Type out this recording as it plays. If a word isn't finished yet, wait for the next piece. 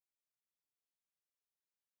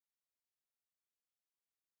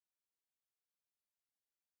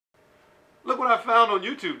Look what I found on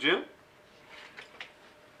YouTube, Jim.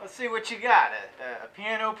 Let's see what you got. A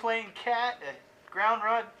piano playing cat? A ground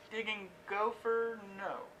rod digging gopher?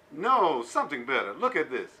 No. No, something better. Look at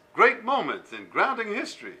this. Great moments in grounding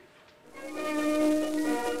history.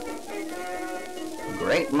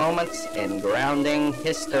 Great moments in grounding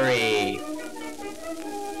history.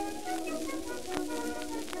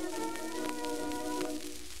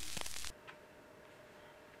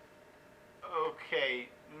 Okay,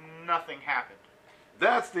 nothing happened.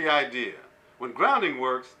 That's the idea. When grounding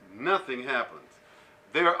works, nothing happens.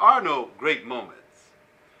 There are no great moments.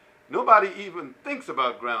 Nobody even thinks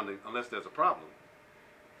about grounding unless there's a problem.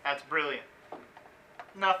 That's brilliant.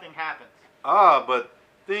 Nothing happens. Ah, but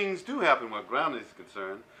things do happen where grounding is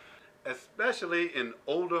concerned, especially in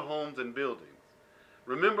older homes and buildings.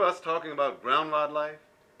 Remember us talking about ground rod life?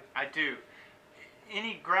 I do.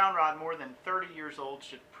 Any ground rod more than 30 years old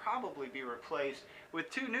should probably be replaced with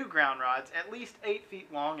 2 new ground rods at least 8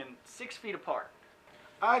 feet long and 6 feet apart.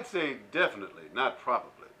 I'd say definitely, not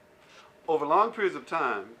probably. Over long periods of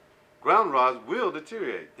time, ground rods will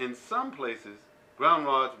deteriorate. In some places, ground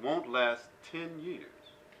rods won't last 10 years.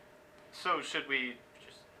 So should we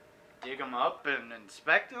just dig them up and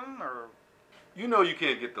inspect them, or? You know you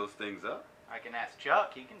can't get those things up. I can ask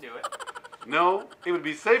Chuck, he can do it. No, it would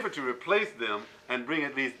be safer to replace them and bring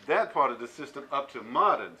at least that part of the system up to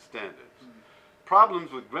modern standards.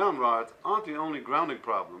 Problems with ground rods aren't the only grounding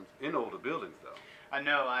problems in older buildings, though. I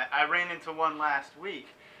know, I ran into one last week.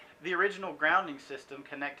 The original grounding system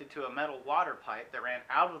connected to a metal water pipe that ran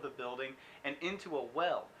out of the building and into a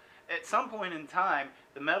well. At some point in time,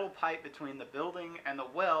 the metal pipe between the building and the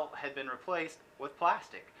well had been replaced with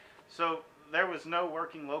plastic. So there was no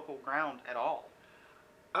working local ground at all.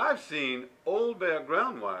 I've seen old bare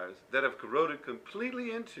ground wires that have corroded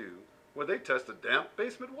completely into where they touched a damp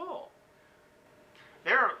basement wall.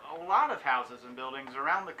 There are a lot of houses and buildings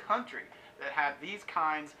around the country that have these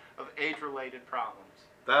kinds of age-related problems.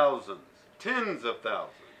 Thousands, tens of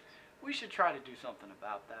thousands. We should try to do something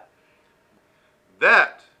about that.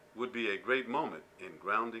 That would be a great moment in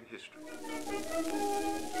grounding history.